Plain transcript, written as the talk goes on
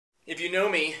If you know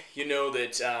me, you know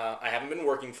that I haven't been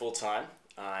working full time.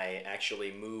 I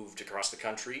actually moved across the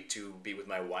country to be with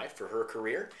my wife for her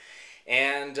career.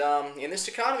 And in this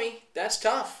economy, that's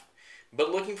tough.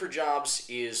 But looking for jobs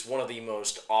is one of the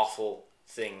most awful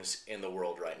things in the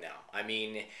world right now. I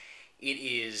mean, it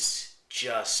is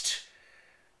just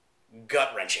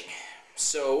gut-wrenching.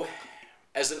 So,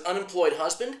 as an unemployed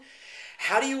husband,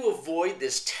 how do you avoid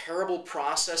this terrible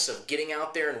process of getting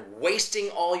out there and wasting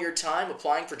all your time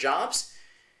applying for jobs?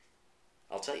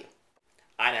 I'll tell you.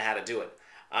 I know how to do it.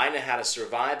 I know how to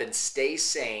survive and stay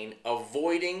sane,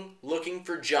 avoiding looking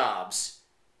for jobs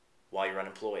while you're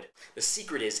unemployed. The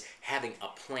secret is having a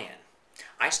plan.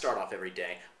 I start off every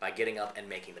day by getting up and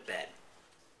making the bed.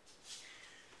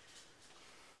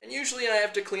 And usually I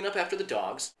have to clean up after the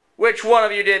dogs. Which one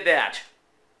of you did that?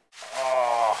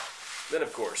 Oh. Then,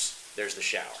 of course, there's the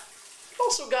shower. I've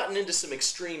also gotten into some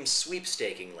extreme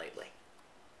sweepstaking lately.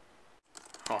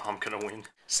 Oh, I'm gonna win.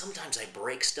 Sometimes I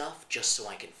break stuff just so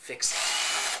I can fix it.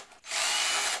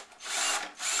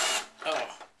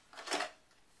 Oh.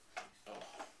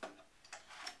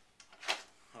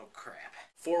 Oh, crap.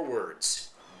 4 words.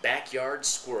 Backyard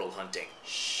squirrel hunting.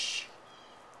 Shh.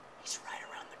 He's right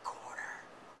around the corner.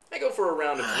 I go for a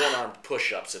round of one-armed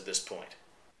push-ups at this point,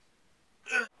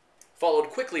 followed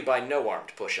quickly by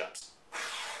no-armed push-ups.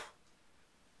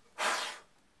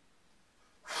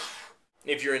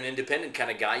 If you're an independent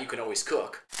kind of guy, you can always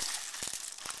cook.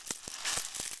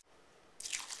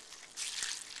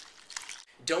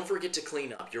 Don't forget to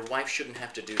clean up. Your wife shouldn't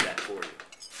have to do that for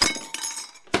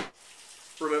you.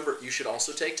 Remember, you should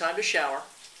also take time to shower.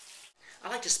 I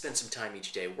like to spend some time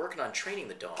each day working on training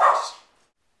the dogs.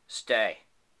 Stay.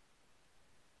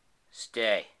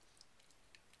 Stay.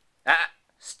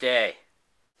 Stay.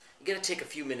 You gotta take a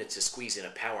few minutes to squeeze in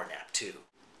a power nap, too.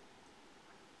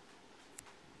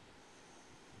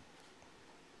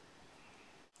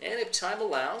 And if time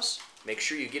allows, make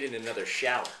sure you get in another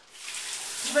shower.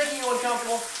 Is it making you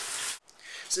uncomfortable?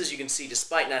 So as you can see,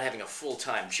 despite not having a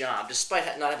full-time job,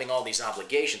 despite not having all these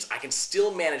obligations, I can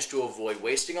still manage to avoid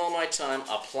wasting all my time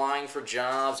applying for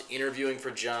jobs, interviewing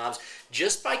for jobs,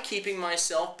 just by keeping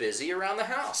myself busy around the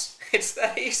house. It's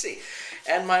that easy.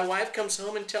 And my wife comes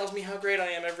home and tells me how great I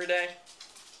am every day.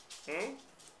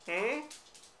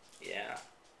 Yeah.